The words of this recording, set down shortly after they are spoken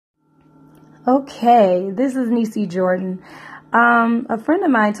Okay, this is Nisi Jordan. A friend of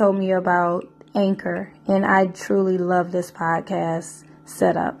mine told me about Anchor, and I truly love this podcast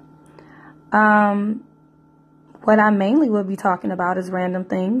setup. What I mainly will be talking about is random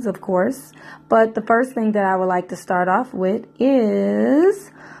things, of course. But the first thing that I would like to start off with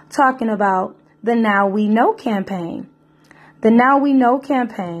is talking about the Now We Know campaign. The Now We Know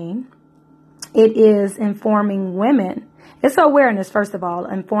campaign, it is informing women. It's awareness, first of all,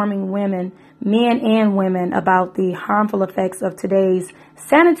 informing women, men and women, about the harmful effects of today's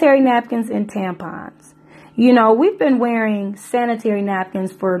sanitary napkins and tampons. You know, we've been wearing sanitary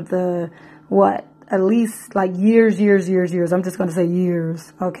napkins for at least like years. I'm just going to say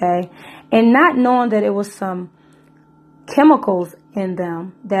years, okay? And not knowing that it was some chemicals in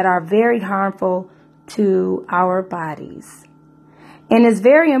them that are very harmful to our bodies. And it's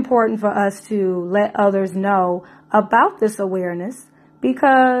very important for us to let others know about this awareness,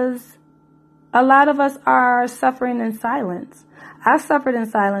 because a lot of us are suffering in silence. I suffered in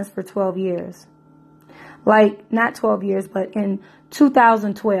silence for 12 years. Like, not 12 years, but in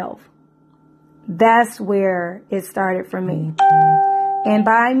 2012. That's where it started for me. And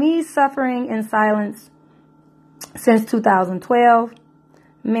by me suffering in silence since 2012,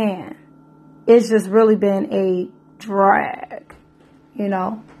 man, it's just really been a drag,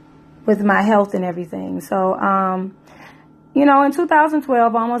 with my health and everything. So, in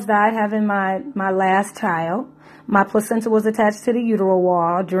 2012, I almost died having my last child. My placenta was attached to the uterine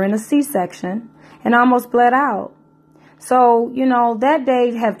wall during a C-section and almost bled out. So, that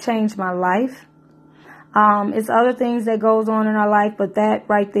day have changed my life. It's other things that goes on in our life, but that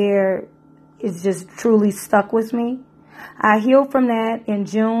right there is just truly stuck with me. I healed from that in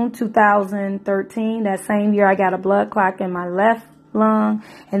June 2013. That same year, I got a blood clot in my left lung.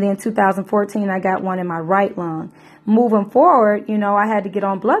 And then 2014, I got one in my right lung. Moving forward, I had to get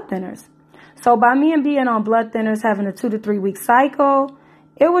on blood thinners. So by me and being on blood thinners, having a 2 to 3 week cycle,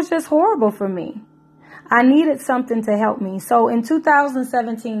 it was just horrible for me. I needed something to help me. So in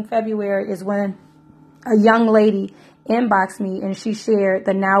 2017, February is when a young lady inboxed me and she shared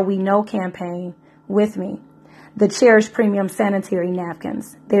the Now We Know campaign with me. The Cherish Premium Sanitary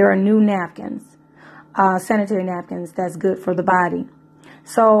Napkins. They are new napkins. Sanitary napkins that's good for the body.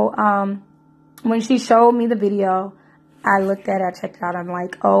 So when she showed me the video, I looked at it, I checked it out. I'm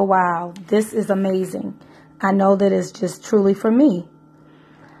like, oh, wow, this is amazing. I know that it's just truly for me.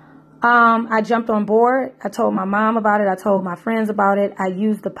 I jumped on board. I told my mom about it. I told my friends about it. I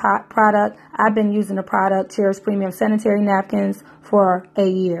used the product. I've been using the product, Cherish Premium Sanitary Napkins, for a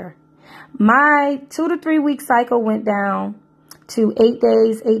year. My 2 to 3 week cycle went down to 8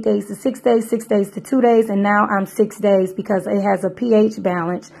 days to 6 days, 6 days to 2 days, and now I'm 6 days because it has a pH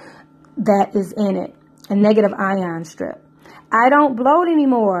balance that is in it, a negative ion strip. I don't bloat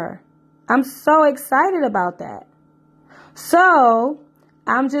anymore. I'm so excited about that. So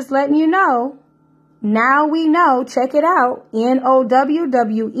I'm just letting you know, Now We Know, check it out,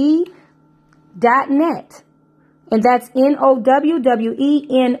 NOWWE.net. And that's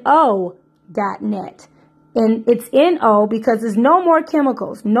NOWWENO.net. And it's NO because there's no more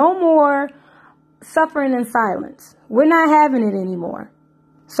chemicals, no more suffering in silence. We're not having it anymore.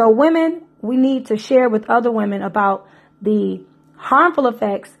 So women, we need to share with other women about the harmful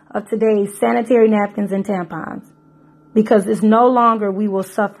effects of today's sanitary napkins and tampons, because it's no longer we will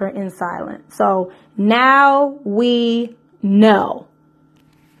suffer in silence. So now we know.